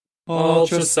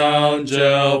Ultrasound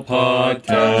Gel Podcast.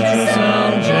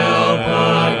 Ultrasound Gel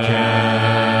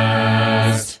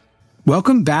Podcast.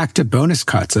 Welcome back to Bonus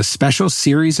Cuts, a special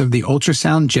series of the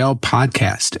Ultrasound Gel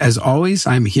Podcast. As always,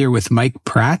 I'm here with Mike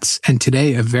Prats, and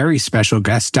today a very special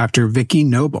guest, Dr. Vicki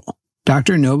Noble.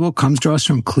 Dr. Noble comes to us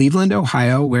from Cleveland,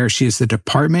 Ohio, where she is the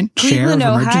Department Chair of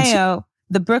Emergency... Ohio,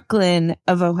 the Brooklyn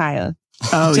of Ohio.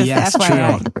 Oh, yes,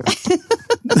 true.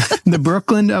 The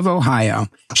Brooklyn of Ohio.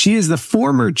 She is the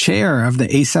former chair of the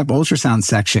ASAP ultrasound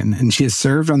section, and she has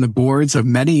served on the boards of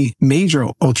many major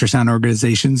ultrasound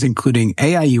organizations, including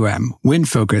AIUM,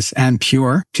 WinFocus, and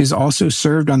Pure. She's also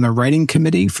served on the writing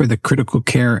committee for the Critical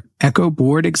Care Echo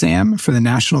Board exam for the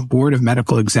National Board of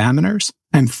Medical Examiners.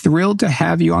 I'm thrilled to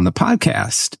have you on the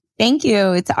podcast. Thank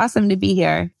you. It's awesome to be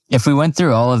here. If we went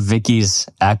through all of Vicki's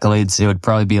accolades, it would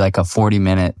probably be like a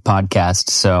 40-minute podcast.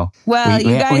 So we had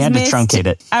to truncate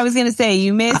it. I was going to say,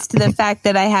 you missed the fact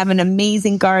that I have an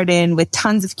amazing garden with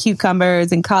tons of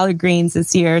cucumbers and collard greens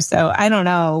this year. So I don't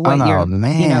know what you're... Oh,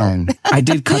 man. I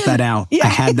did cut that out. Yeah. I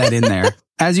had that in there.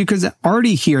 As you could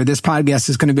already hear, this podcast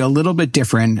is going to be a little bit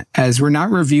different as we're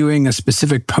not reviewing a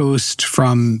specific post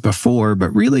from before, but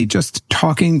really just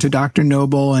talking to Dr.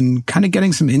 Noble and kind of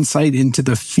getting some insight into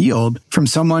the field from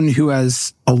someone who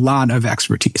has a lot of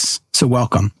expertise. So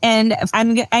welcome. And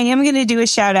I am going to do a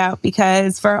shout out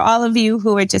because for all of you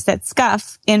who are just at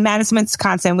SCUF in Madison,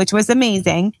 Wisconsin, which was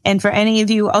amazing. And for any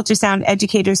of you ultrasound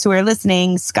educators who are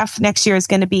listening, SCUF next year is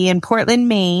going to be in Portland,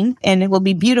 Maine, and it will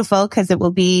be beautiful because it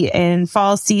will be in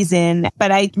fall season.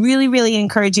 But I really, really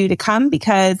encourage you to come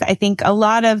because I think a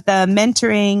lot of the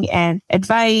mentoring and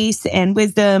advice and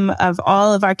wisdom of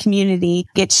all of our community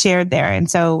gets shared there. And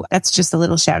so that's just a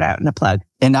little shout out and a plug.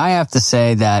 And I have to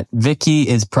say that Vicki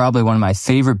is probably one of my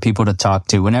favorite people to talk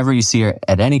to. Whenever you see her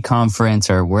at any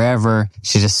conference or wherever,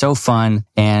 she's just so fun.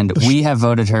 And we have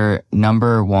voted her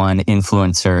number one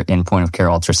influencer in point of care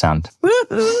ultrasound.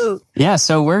 Woo-hoo. Yeah,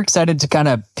 so we're excited to kind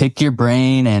of pick your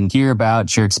brain and hear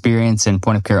about your experience in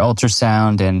point of care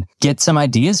ultrasound and get some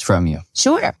ideas from you.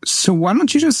 Sure. So why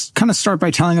don't you just kind of start by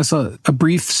telling us a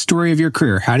brief story of your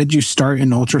career? How did you start in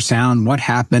ultrasound? What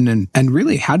happened? And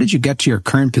really, how did you get to your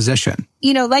current position?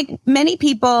 You know, like many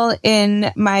people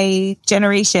in my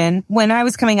generation, when I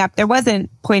was coming up, there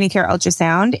wasn't point of care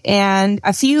ultrasound, and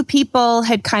a few people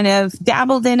had kind of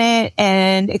dabbled in it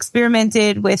and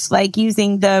experimented with like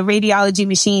using the radiology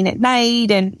machine at night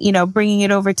and, you know, bringing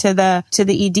it over to the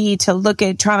ED to look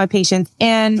at trauma patients.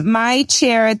 And my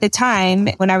chair at the time,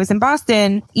 when I was in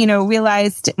Boston, you know,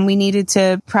 realized we needed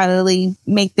to probably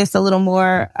make this a little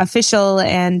more official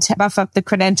and buff up the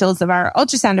credentials of our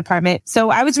ultrasound department.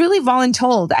 So I was really voluntold.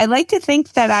 I like to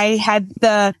think that I had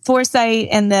the foresight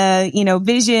and the, you know,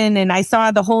 vision, and I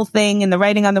saw the whole thing and the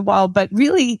writing on the wall, but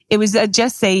really it was a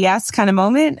just say yes kind of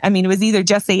moment. I mean, it was either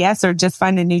just say yes or just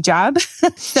find a new job.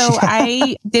 So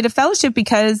I did a fellowship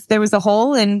because there was a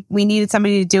hole and we needed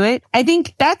somebody to do it. I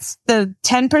think that's the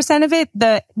 10% of it.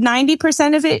 The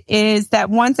 90% of it is that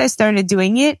once I started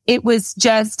doing it,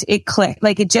 it clicked.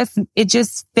 Like it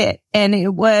just fit. And it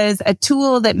was a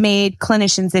tool that made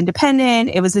clinicians independent.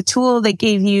 It was a tool that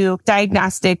gave you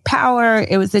diagnostic power.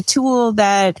 It was a tool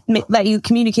that let you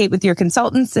communicate with your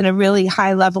consultants in a really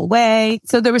high level way.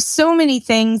 So there were so many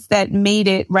things that made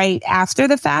it right after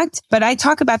the fact. But I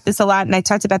talk about this a lot, and I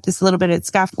talked about this a little bit at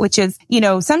SCUF, which is, you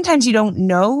know, sometimes you don't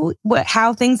know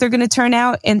how things are going to turn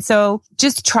out. And so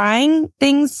just trying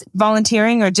things,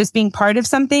 volunteering, or just being part of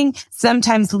something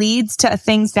sometimes leads to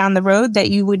things down the road that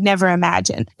you would never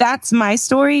imagine. That's my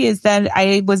story, is that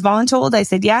I was voluntold. I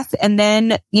said yes. And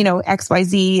then, you know,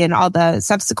 XYZ and all the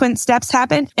subsequent steps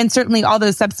happened. And certainly all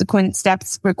those subsequent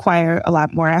steps require a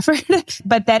lot more effort.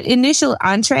 But that initial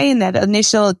entree and that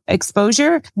initial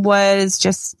exposure was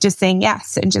just saying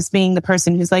yes and just being the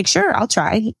person who's like, sure, I'll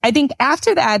try. I think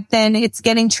after that, then it's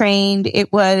getting trained.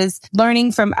 It was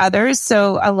learning from others.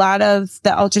 So a lot of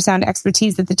the ultrasound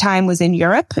expertise at the time was in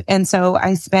Europe. And so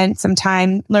I spent some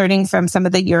time learning from some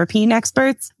of the European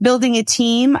experts, building a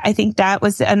team. I think that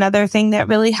was another thing that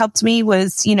really helped me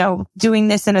was, you know, doing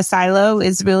this in a silo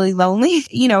is really lonely,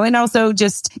 you know, and also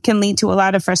just can lead to a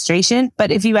lot of frustration.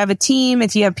 But if you have a team,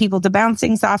 if you have people to bounce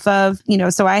things off of, you know,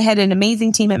 so I had an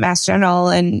amazing team at Mass General,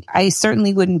 and I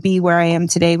certainly wouldn't be where I am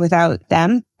today without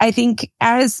them. I think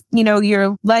as,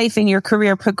 your life and your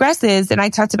career progresses, and I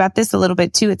talked about this a little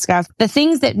bit too, it's Scott, the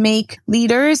things that make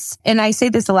leaders, and I say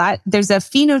this a lot, there's a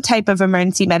phenotype of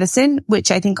emergency medicine,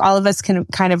 which I think all of us can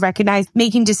kind of recognize,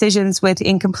 making decisions with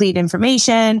incomplete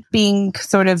information, being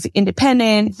sort of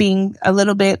independent, being a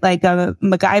little bit like a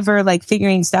MacGyver, like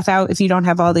figuring stuff out if you don't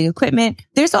have all the equipment.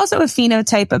 There's also a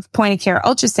phenotype of point of care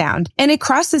ultrasound, and it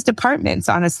crosses departments,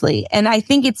 honestly. And I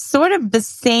think it's sort of the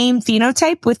same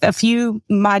phenotype with a few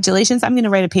modulations. I'm going to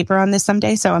write a paper on this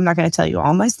someday, so I'm not going to tell you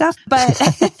all my stuff, but,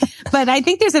 but I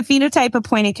think there's a phenotype of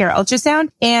point of care ultrasound,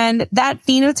 and that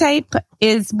phenotype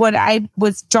is what I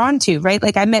was drawn to, right?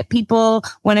 Like I met people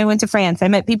when I went to France. I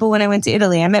met people when I went to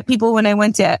Italy. I met people when I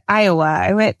went to Iowa.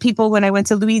 I met people when I went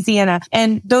to Louisiana.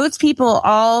 And those people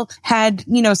all had,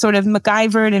 sort of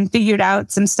MacGyvered and figured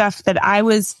out some stuff that I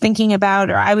was thinking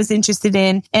about or I was interested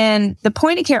in. And the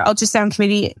point of care ultrasound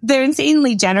committee, they're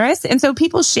insanely generous. And so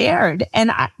people shared.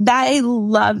 And I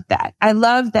love that. I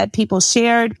love that people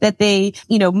shared, that they,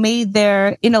 made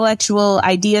their intellectual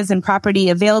ideas and property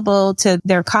available to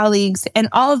their colleagues. And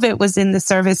all of it was in the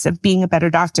service of being a better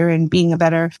doctor and being a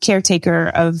better caretaker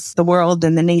of the world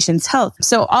and the nation's health.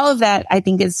 So all of that, I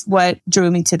think, is what drew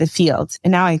me to the field.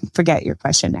 And now I forget your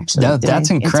question, actually. No, that's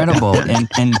incredible.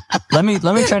 and let me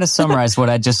try to summarize what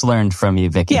I just learned from you,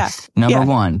 Vicki. Yeah. Number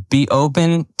one, be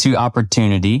open to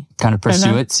opportunity, kind of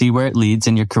pursue it, see where it leads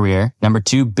in your career. Number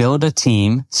two, build a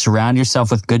team, surround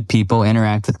yourself with good people,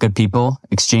 interact with good people,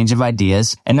 exchange of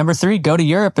ideas. And number three, go to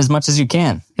Europe as much as you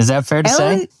can. Is that fair to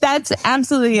say? That's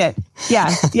absolutely it.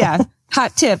 Yeah. Yeah.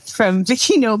 Hot tip from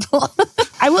Vicki Noble.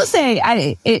 I will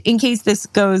say, in case this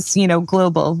goes,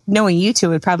 global, knowing you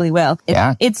two, it probably will.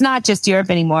 It's not just Europe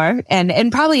anymore.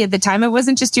 And probably at the time, it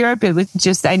wasn't just Europe. It was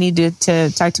just, I needed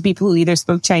to talk to people who either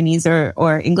spoke Chinese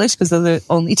or English, because those are the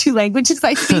only two languages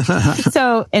I speak.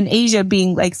 So, and Asia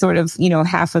being like sort of,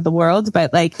 half of the world,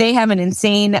 but like they have an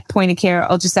insane point of care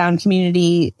ultrasound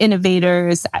community,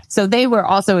 innovators. So they were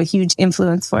also a huge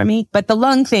influence for me. But the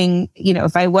lung thing,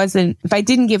 if I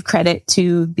didn't give credit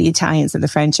to the Italians and the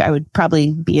French, I would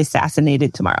probably be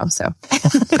assassinated tomorrow. So,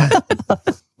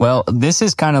 well, this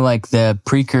is kind of like the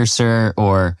precursor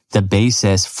or the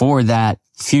basis for that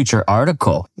future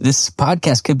article. This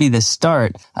podcast could be the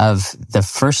start of the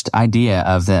first idea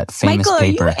of that famous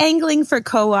paper. Michael, are you angling for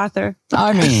co-author?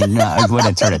 I mean, I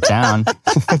wouldn't turn it down.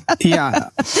 Yeah.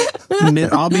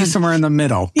 I'll be somewhere in the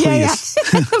middle, please.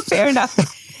 Yeah. Fair enough.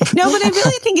 No, but I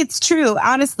really think it's true.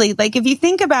 Honestly, like if you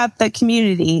think about the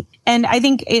community, and I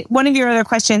think one of your other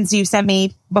questions you sent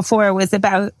me before was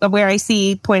about where I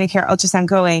see point of care ultrasound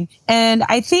going. And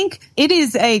I think it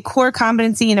is a core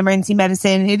competency in emergency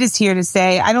medicine. It is here to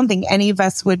stay. I don't think any of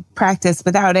us would practice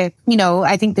without it.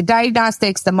 I think the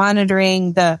diagnostics, the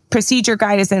monitoring, the procedure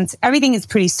guidance, everything is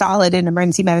pretty solid in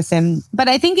emergency medicine. But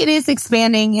I think it is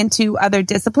expanding into other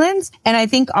disciplines. And I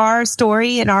think our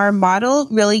story and our model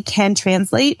really can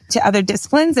translate to other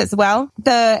disciplines as well.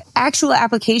 The actual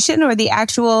application or the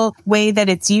actual way that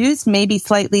it's used may be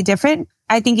slightly different.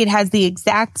 I think it has the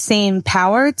exact same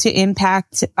power to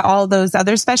impact all those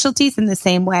other specialties in the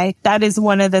same way. That is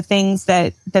one of the things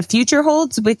that the future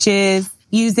holds, which is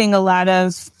using a lot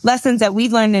of lessons that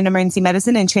we've learned in emergency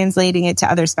medicine and translating it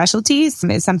to other specialties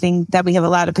is something that we have a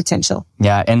lot of potential.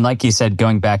 Yeah. And like you said,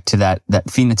 going back to that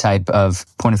phenotype of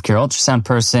point of care ultrasound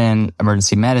person,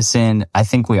 emergency medicine, I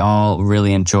think we all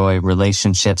really enjoy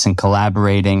relationships and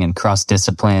collaborating and cross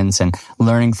disciplines and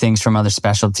learning things from other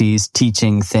specialties,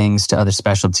 teaching things to other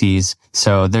specialties.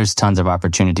 So there's tons of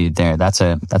opportunity there. That's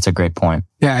a great point.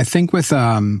 Yeah, I think with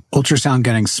ultrasound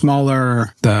getting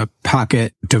smaller, the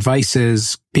pocket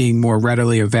devices being more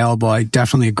readily available, I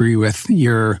definitely agree with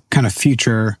your kind of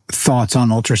future thoughts on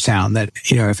ultrasound that,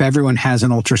 if everyone has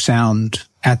an ultrasound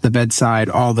at the bedside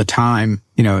all the time,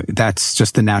 that's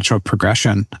just the natural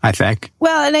progression, I think.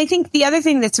 Well, and I think the other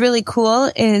thing that's really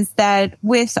cool is that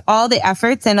with all the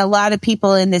efforts, and a lot of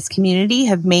people in this community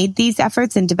have made these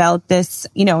efforts and developed this,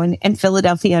 in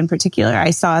Philadelphia in particular, I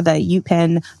saw the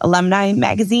UPenn alumni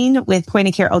magazine with point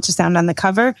of care ultrasound on the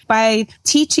cover. By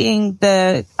teaching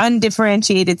the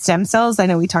undifferentiated stem cells, I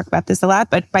know we talk about this a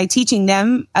lot, but by teaching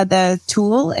them the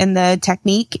tool and the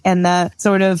technique and the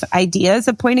sort of ideas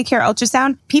of point of care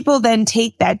ultrasound, people then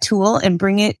take that tool and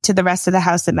bring it to the rest of the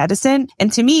house of medicine.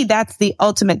 And to me, that's the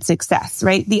ultimate success,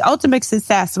 right? The ultimate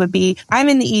success would be, I'm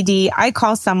in the ED, I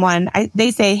call someone,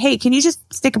 they say, hey, can you just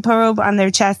stick a probe on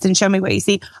their chest and show me what you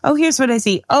see? Oh, here's what I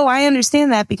see. Oh, I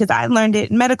understand that because I learned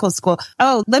it in medical school.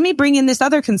 Oh, let me bring in this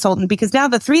other consultant because now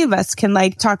the three of us can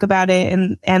talk about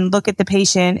it and look at the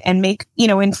patient and make,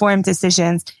 informed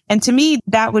decisions. And to me,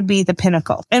 that would be the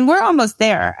pinnacle. And we're almost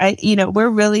there. We're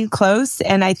really close.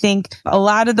 And I think a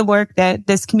lot of the work that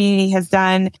this community has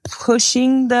done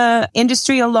pushing the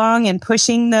industry along and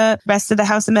pushing the rest of the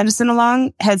House of Medicine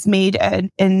along has made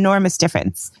an enormous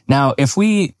difference. Now, if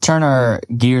we turn our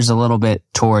gears a little bit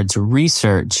towards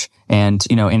research, and,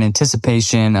 in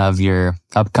anticipation of your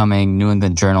upcoming New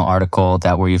England Journal article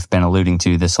that we've been alluding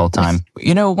to this whole time,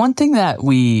 one thing that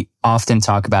we often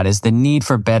talk about is the need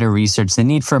for better research, the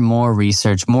need for more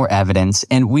research, more evidence.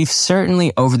 And we've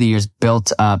certainly over the years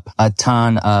built up a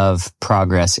ton of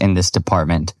progress in this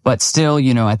department. But still,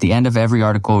 at the end of every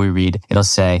article we read, it'll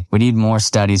say, we need more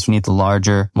studies. We need the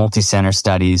larger multi-center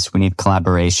studies. We need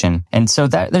collaboration. And so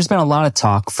there's been a lot of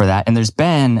talk for that. And there's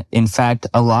been, in fact,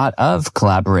 a lot of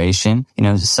collaboration,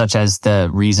 such as the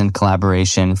Reason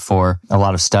collaboration for a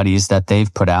lot of studies that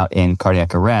they've put out in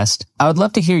cardiac arrest. I would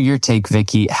love to hear your take,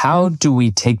 Vicki. How do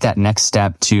we take that next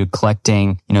step to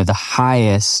collecting, the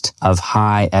highest of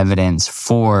high evidence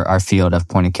for our field of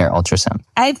point of care ultrasound?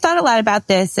 I've thought a lot about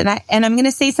this, and I'm going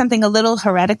to say something a little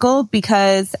heretical,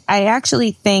 because I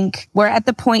actually think we're at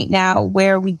the point now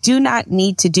where we do not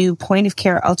need to do point of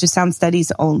care ultrasound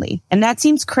studies only. And that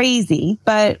seems crazy,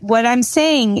 but what I'm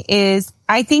saying is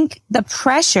I think the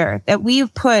pressure that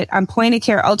we've put on point of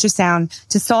care ultrasound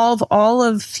to solve all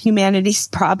of humanity's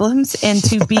problems and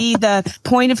to be the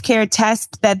point of care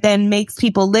test that then makes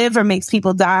people live or makes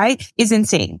people die is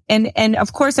insane. And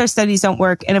of course our studies don't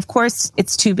work. And of course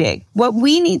it's too big. What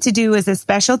we need to do is a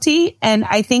specialty. And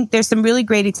I think there's some really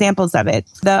great examples of it.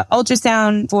 The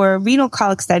ultrasound for renal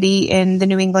colic study in the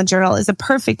New England Journal is a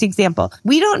perfect example.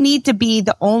 We don't need to be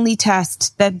the only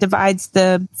test that divides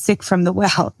the sick from the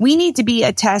well. We need to be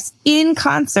a test in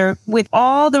concert with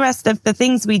all the rest of the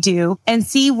things we do and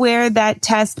see where that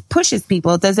test pushes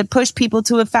people. Does it push people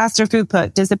to a faster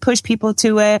throughput? Does it push people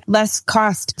to a less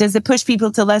cost? Does it push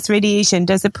people to less radiation?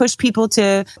 Does it push people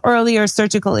to earlier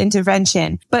surgical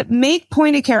intervention? But make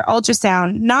point of care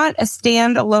ultrasound not a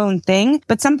standalone thing,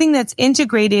 but something that's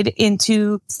integrated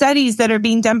into studies that are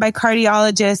being done by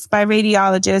cardiologists, by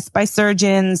radiologists, by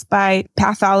surgeons, by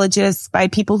pathologists, by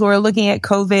people who are looking at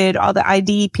COVID, all the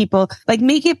ID people. Like,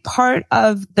 make it part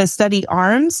of the study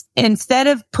arms instead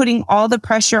of putting all the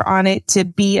pressure on it to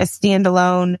be a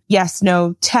standalone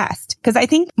yes-no test. Because I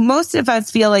think most of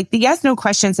us feel like the yes-no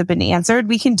questions have been answered.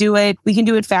 We can do it. We can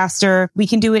do it faster. We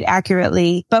can do it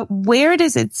accurately. But where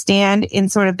does it stand in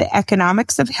sort of the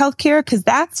economics of healthcare? Because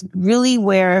that's really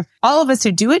where all of us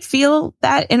who do it feel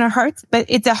that in our hearts. But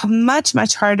it's a much,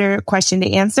 much harder question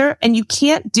to answer. And you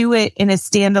can't do it in a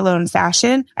standalone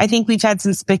fashion. I think we've had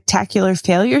some spectacular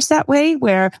failures that way,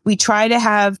 where we try to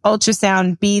have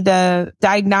ultrasound be the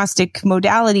diagnostic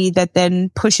modality that then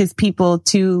pushes people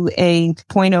to a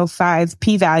 0.05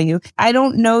 p-value. I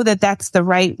don't know that that's the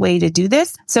right way to do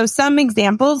this. So some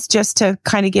examples, just to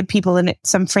kind of give people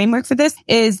some framework for this,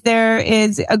 is there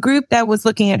is a group that was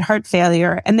looking at heart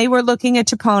failure, and they were looking at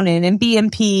troponin and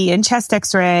BMP and chest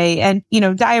x-ray and,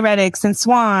 diuretics and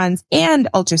swans and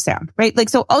ultrasound, right? Like,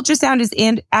 so ultrasound is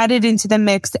added into the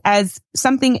mix as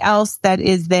something else that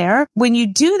is there. When you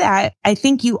do that, I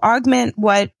think you augment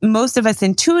what most of us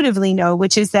intuitively know,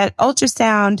 which is that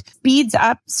ultrasound speeds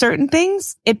up certain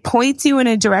things. It points you in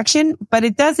a direction, but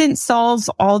it doesn't solve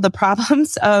all the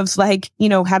problems of, like,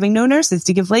 having no nurses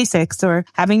to give Lasix, or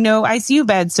having no ICU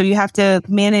beds, so you have to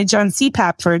manage on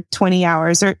CPAP for 20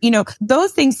 hours, or,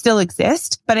 those things still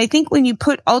exist. But I think when you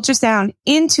put ultrasound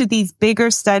into these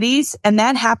bigger studies, and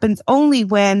that happens only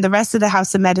when the rest of the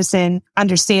House of Medicine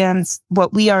understands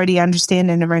what we already understand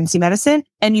in emergency medicine,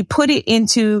 and you put it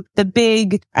into the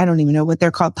big, I don't even know what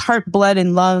they're called, Heart, Blood,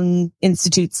 and Lung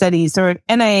Institute studies, or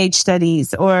NIH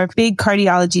studies, or big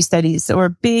cardiology studies, or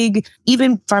big,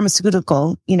 even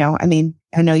pharmaceutical,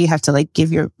 I know you have to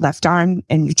give your left arm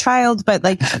and your child, but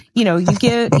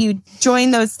you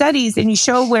join those studies and you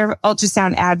show where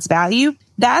ultrasound adds value.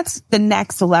 That's the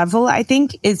next level, I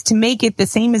think, is to make it the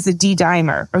same as a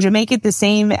D-dimer, or to make it the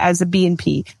same as a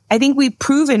BNP. I think we've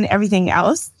proven everything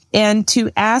else. And to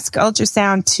ask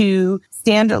ultrasound to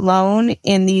stand alone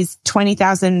in these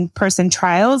 20,000 person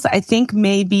trials, I think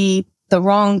may be the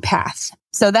wrong path.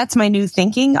 So that's my new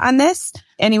thinking on this.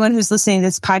 Anyone who's listening to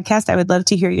this podcast, I would love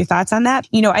to hear your thoughts on that.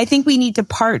 I think we need to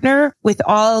partner with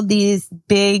all these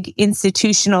big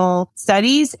institutional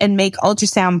studies and make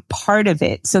ultrasound part of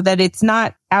it, so that it's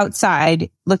not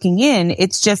outside looking in.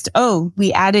 It's just,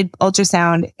 we added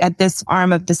ultrasound at this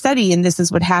arm of the study and this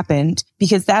is what happened,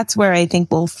 because that's where I think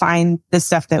we'll find the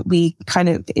stuff that we kind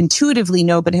of intuitively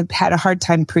know but have had a hard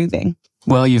time proving.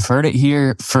 Well, you've heard it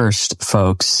here first,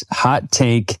 folks. Hot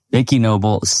take, Vicki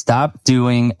Noble, stop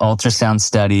doing ultrasound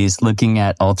studies looking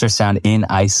at ultrasound in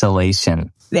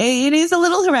isolation. It is a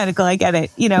little heretical. I get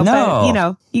it, No.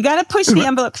 But, you got to push the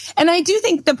envelope. And I do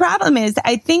think the problem is,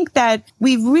 I think that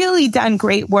we've really done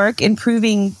great work in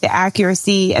proving the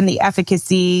accuracy and the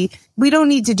efficacy. We don't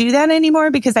need to do that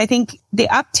anymore because I think the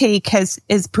uptake has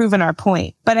proven our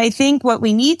point. But I think what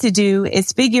we need to do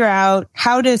is figure out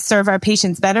how to serve our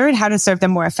patients better and how to serve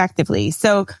them more effectively.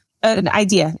 So an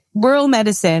idea. Rural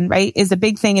medicine, right, is a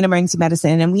big thing in emergency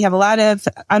medicine. And we have a lot of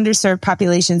underserved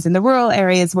populations in the rural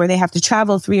areas where they have to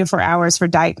travel 3 or 4 hours for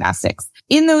diagnostics.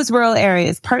 In those rural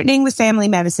areas, partnering with family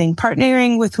medicine,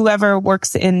 partnering with whoever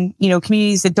works in,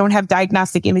 communities that don't have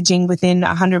diagnostic imaging within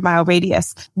a 100-mile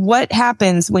radius. What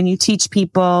happens when you teach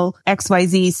people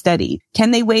XYZ study?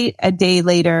 Can they wait a day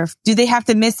later? Do they have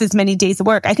to miss as many days of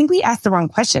work? I think we ask the wrong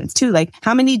questions too. Like,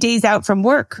 how many days out from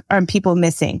work are people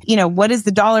missing? What is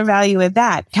the dollar value of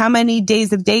that? How many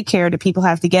days of daycare do people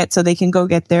have to get so they can go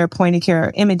get their point of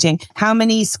care imaging? How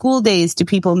many school days do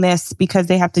people miss because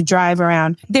they have to drive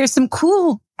around? There's some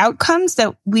cool outcomes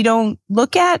that we don't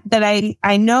look at that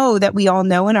I know that we all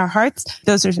know in our hearts.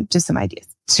 Those are just some ideas.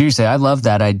 Seriously, I love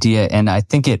that idea. And I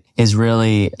think it is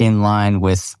really in line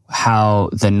with how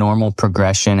the normal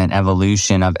progression and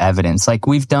evolution of evidence, like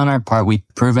we've done our part. We've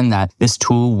proven that this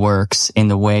tool works in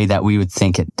the way that we would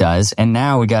think it does. And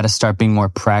now we got to start being more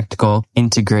practical,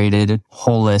 integrated,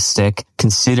 holistic,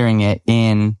 considering it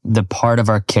in the part of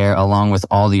our care along with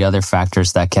all the other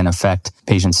factors that can affect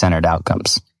patient-centered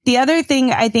outcomes. The other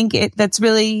thing I think that's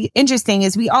really interesting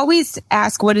is we always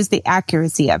ask, what is the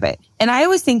accuracy of it? And I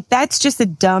always think that's just a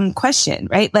dumb question,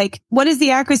 right? Like, what is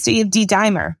the accuracy of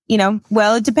D-dimer?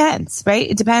 Well, it depends, right?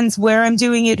 It depends where I'm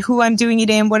doing it, who I'm doing it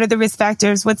in, what are the risk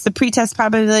factors, what's the pre-test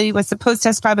probability, what's the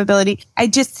post-test probability. I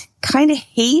just kind of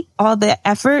hate all the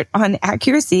effort on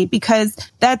accuracy because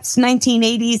that's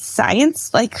 1980s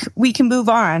science. Like, we can move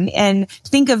on and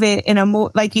think of it in a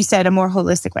more, like you said, a more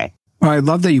holistic way. Well, I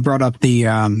love that you brought up the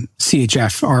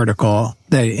CHF article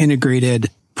that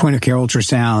integrated point of care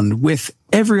ultrasound with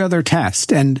every other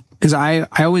test. And because I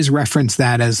always reference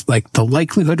that as like the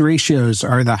likelihood ratios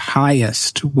are the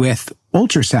highest with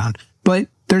ultrasound. But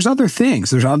there's other things.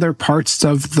 There's other parts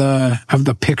of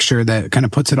the picture that kind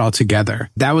of puts it all together.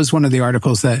 That was one of the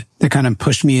articles that kind of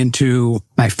pushed me into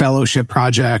my fellowship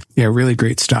project. Yeah, really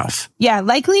great stuff. Yeah,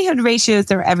 likelihood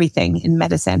ratios are everything in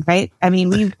medicine, right? I mean,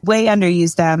 we way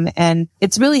underuse them and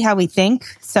it's really how we think.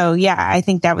 So yeah, I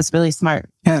think that was really smart.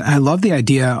 And I love the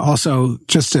idea also,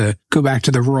 just to go back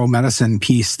to the rural medicine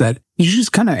piece, that you're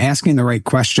just kind of asking the right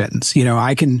questions.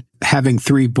 Having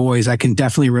 3 boys, I can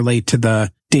definitely relate to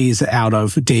the days out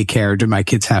of daycare do my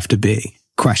kids have to be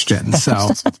question. So,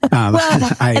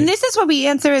 and this is what we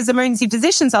answer as emergency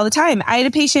physicians all the time. I had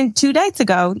a patient 2 nights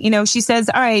ago, she says,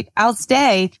 all right, I'll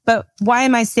stay, but why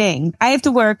am I staying? I have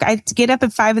to work. I have to get up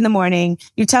at 5 a.m.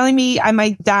 You're telling me I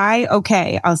might die.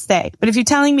 Okay, I'll stay. But if you're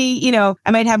telling me,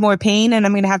 I might have more pain and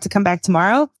I'm going to have to come back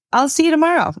tomorrow, I'll see you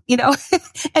tomorrow,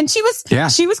 and she was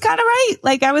kind of right.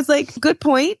 Like, I was like, good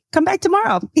point. Come back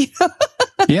tomorrow.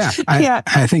 Yeah.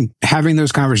 I think having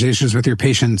those conversations with your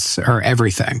patients are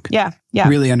everything. Yeah.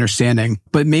 Really understanding.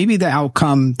 But maybe the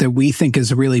outcome that we think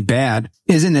is really bad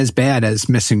isn't as bad as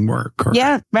missing work or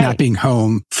not being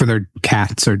home for their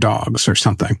cats or dogs or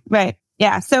something. Right.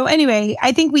 Yeah. So anyway,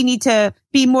 I think we need to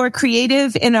be more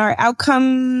creative in our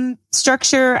outcome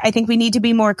structure. I think we need to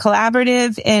be more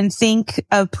collaborative and think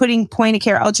of putting point of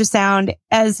care ultrasound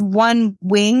as one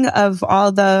wing of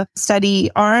all the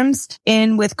study arms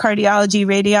in with cardiology,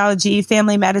 radiology,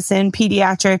 family medicine,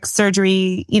 pediatrics,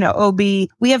 surgery, OB.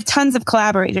 We have tons of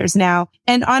collaborators now.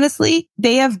 And honestly,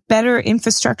 they have better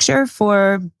infrastructure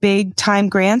for big time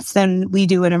grants than we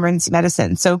do in emergency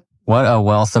medicine. So what a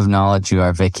wealth of knowledge you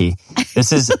are, Vicki.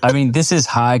 This is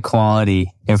high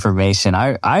quality information.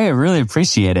 I really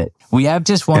appreciate it. We have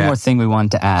just one more thing we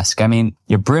wanted to ask. I mean,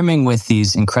 you're brimming with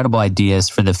these incredible ideas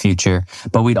for the future,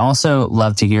 but we'd also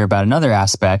love to hear about another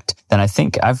aspect that I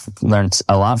think I've learned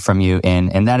a lot from you in,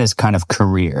 and that is kind of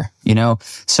career.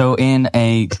 So in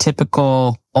a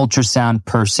typical ultrasound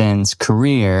person's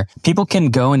career, people can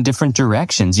go in different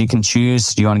directions. You can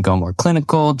choose, do you want to go more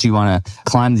clinical? Do you want to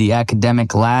climb the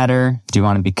academic ladder? Do you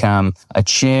want to become a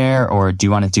chair, or do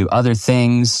you want to do other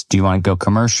things? Do you want to go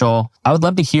commercial? I would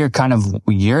love to hear kind of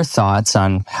your thoughts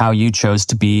on how you chose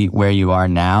to be where you are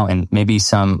now, and maybe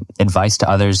some advice to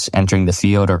others entering the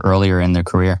field or earlier in their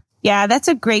career. Yeah, that's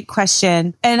a great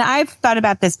question. And I've thought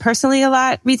about this personally a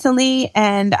lot recently.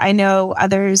 And I know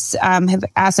others have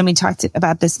asked, and we talked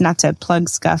about this, not to plug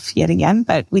Scuf yet again,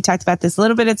 but we talked about this a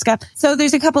little bit at Scuf. So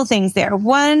there's a couple things there.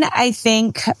 One, I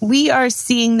think we are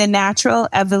seeing the natural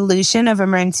evolution of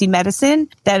emergency medicine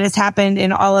that has happened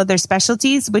in all other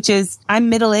specialties, which is I'm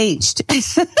middle-aged.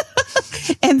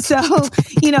 And so,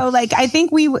 I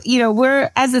think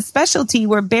we're as a specialty,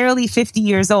 we're barely 50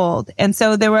 years old. And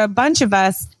so there were a bunch of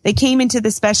us that came into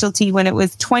the specialty when it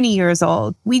was 20 years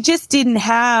old. We just didn't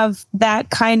have that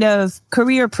kind of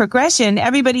career progression.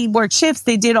 Everybody worked shifts.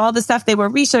 They did all the stuff. They were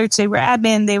research. They were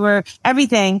admin. They were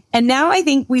everything. And now I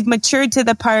think we've matured to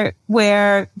the part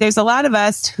where there's a lot of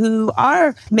us who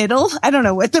are middle. I don't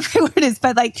know what the right word is,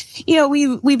 but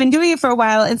we've been doing it for a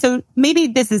while. And so maybe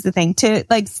this is the thing to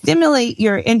stimulate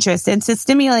your interest and to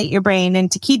stimulate your brain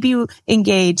and to keep you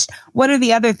engaged. What are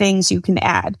the other things you can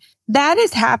add? That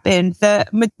has happened.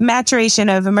 The maturation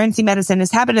of emergency medicine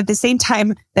has happened at the same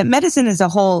time that medicine as a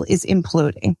whole is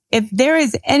imploding. If there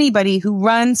is anybody who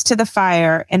runs to the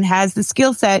fire and has the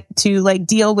skill set to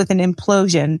deal with an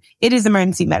implosion, it is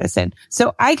emergency medicine.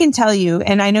 So I can tell you,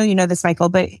 and I know you know this, Michael,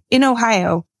 but in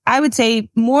Ohio, I would say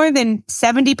more than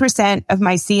 70% of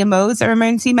my CMOs are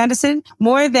emergency medicine.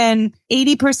 More than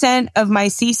 80% of my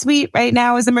C-suite right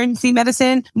now is emergency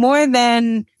medicine. More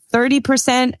than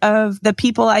 30% of the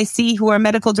people I see who are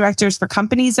medical directors for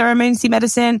companies are emergency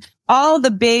medicine. All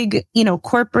the big,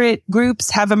 corporate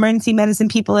groups have emergency medicine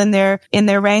people in their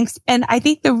ranks. And I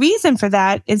think the reason for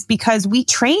that is because we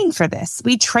train for this.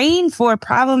 We train for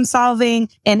problem solving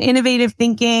and innovative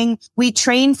thinking. We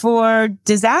train for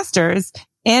disasters.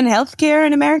 And healthcare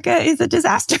in America is a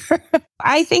disaster.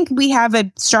 I think we have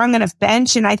a strong enough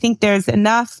bench, and I think there's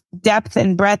enough depth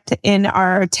and breadth in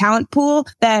our talent pool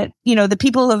that, the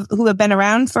people who have been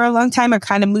around for a long time are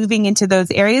kind of moving into those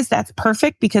areas. That's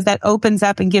perfect because that opens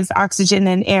up and gives oxygen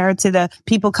and air to the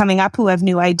people coming up who have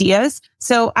new ideas.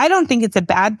 So I don't think it's a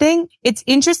bad thing. It's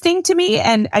interesting to me.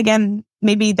 And again,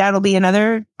 maybe that'll be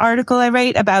another article I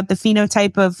write about the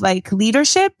phenotype of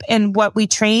leadership and what we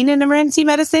train in emergency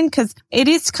medicine, because it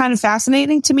is kind of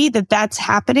fascinating to me that that's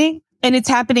happening and it's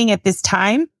happening at this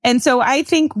time. And so I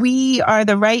think we are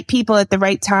the right people at the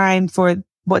right time for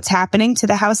what's happening to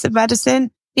the House of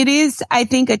Medicine. It is, I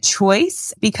think, a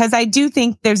choice because I do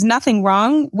think there's nothing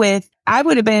wrong with, I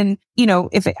would have been,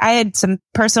 if I had some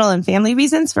personal and family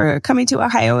reasons for coming to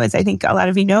Ohio, as I think a lot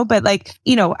of you know, but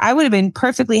I would have been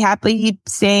perfectly happy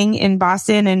staying in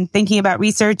Boston and thinking about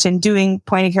research and doing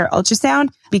point of care ultrasound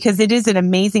because it is an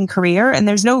amazing career and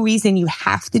there's no reason you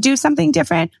have to do something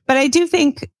different. But I do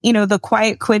think, the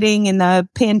quiet quitting and the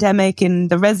pandemic and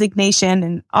the resignation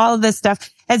and all of this stuff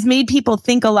has made people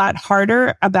think a lot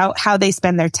harder about how they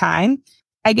spend their time.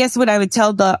 I guess what I would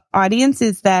tell the audience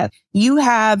is that you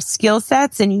have skill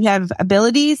sets and you have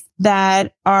abilities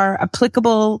that are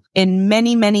applicable in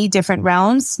many, many different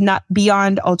realms, not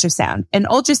beyond ultrasound. And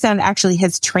ultrasound actually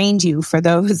has trained you for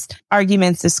those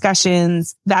arguments,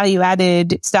 discussions,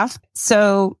 value-added stuff.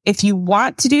 So if you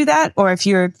want to do that, or if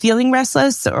you're feeling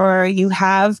restless, or you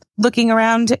have looking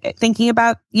around, thinking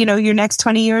about, your next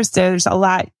 20 years, there's a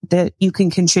lot that you can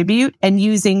contribute, and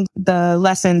using the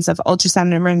lessons of ultrasound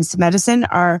and emergency medicine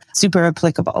are super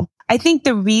applicable. I think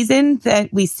the reason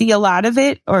that we see a lot of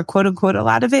it, or quote unquote, a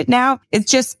lot of it now, is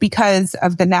just because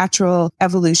of the natural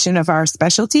evolution of our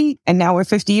specialty. And now we're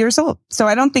 50 years old. So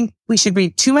I don't think we should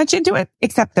read too much into it,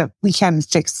 except that we can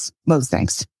fix most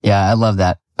things. Yeah, I love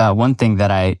that. One thing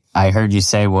that I heard you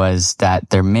say was that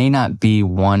there may not be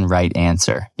one right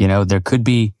answer. There could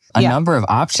be a number of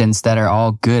options that are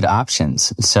all good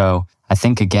options. So I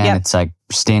think, again, it's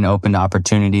staying open to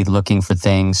opportunity, looking for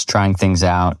things, trying things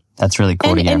out. That's really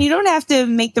cool to hear. And you don't have to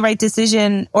make the right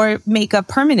decision or make a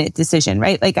permanent decision,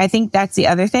 right? I think that's the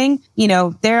other thing.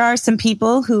 There are some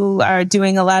people who are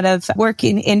doing a lot of work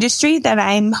in industry that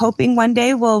I'm hoping one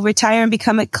day will retire and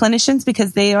become clinicians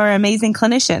because they are amazing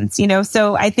clinicians,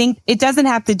 So I think it doesn't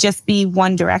have to just be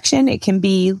one direction. It can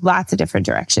be lots of different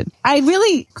directions.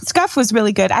 Scuf was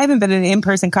really good. I haven't been at an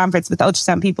in-person conference with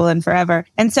ultrasound people in forever.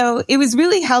 And so it was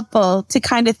really helpful to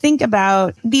kind of think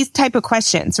about these type of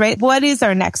questions, right? What is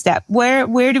our next step? Where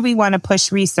do we want to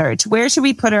push research? Where should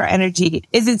we put our energy?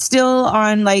 Is it still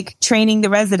on training the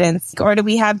residents, or do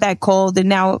we have that cold and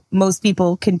now most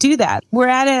people can do that? We're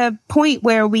at a point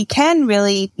where we can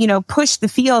really, push the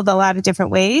field a lot of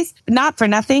different ways. Not for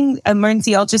nothing,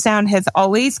 emergency ultrasound has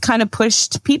always kind of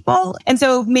pushed people. And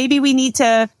so maybe we need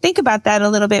to think about that a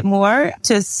little bit more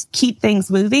to keep things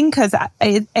moving, because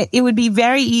it would be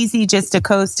very easy just to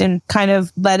coast and kind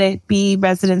of let it be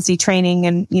residency training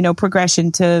and,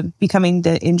 progression to to becoming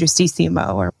the interstitium.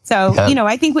 Or so, Yep. you know,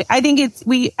 I think it's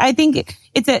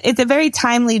a very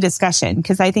timely discussion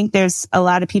because I think there's a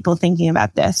lot of people thinking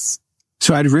about this.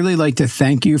 So I'd really like to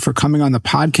thank you for coming on the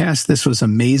podcast. This was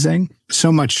amazing.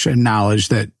 So much knowledge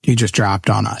that you just dropped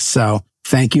on us. So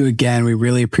thank you again. We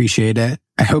really appreciate it.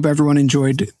 I hope everyone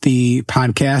enjoyed the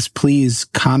podcast. Please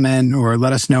comment or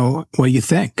let us know what you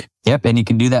think. Yep. And you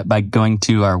can do that by going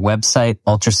to our website,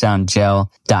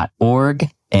 ultrasoundgel.org.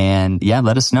 And yeah,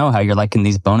 let us know how you're liking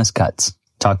these bonus cuts.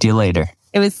 Talk to you later.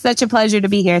 It was such a pleasure to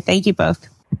be here. Thank you both.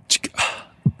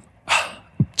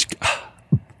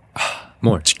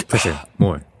 More pressure,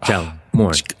 more gel,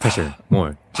 more pressure,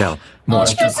 more gel, more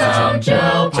Ultrasound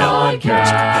Gel Podcast.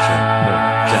 pressure,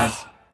 more gel.